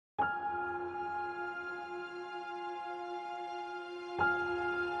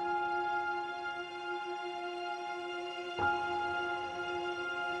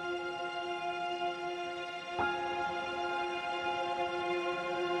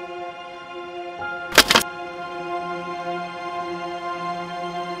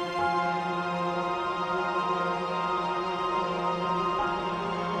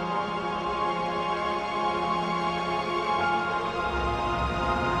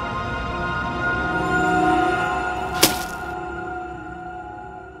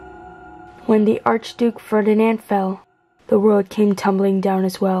When the Archduke Ferdinand fell, the world came tumbling down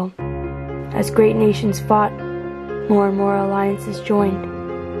as well. As great nations fought, more and more alliances joined.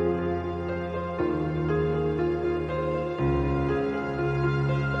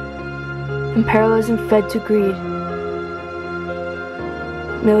 Imperialism fed to greed.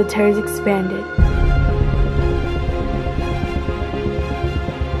 Militaries expanded.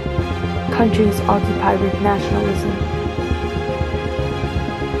 Countries occupied with nationalism.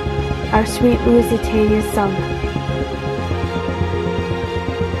 Our sweet Lusitania sunk.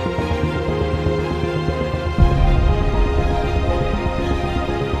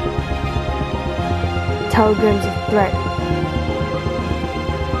 Telegrams of threat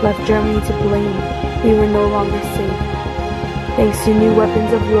left Germany to blame. We were no longer safe. Thanks to new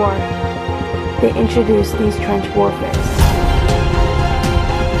weapons of war, they introduced these trench warfares.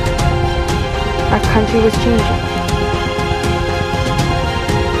 Our country was changing.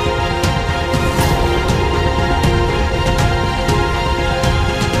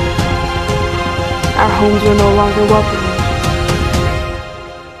 Our homes were no longer welcoming.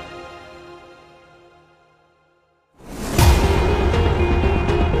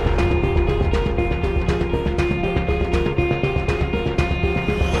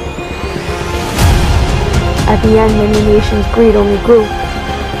 At the end, many nations' greed only grew. It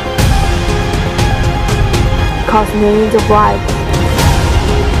cost millions of lives.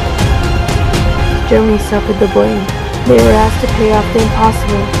 Germany suffered the blame. They were asked to pay off the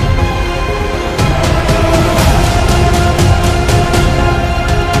impossible.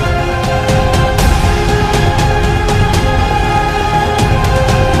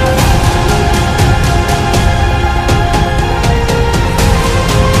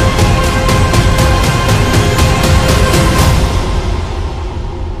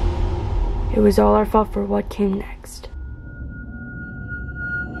 It was all our fault for what came next.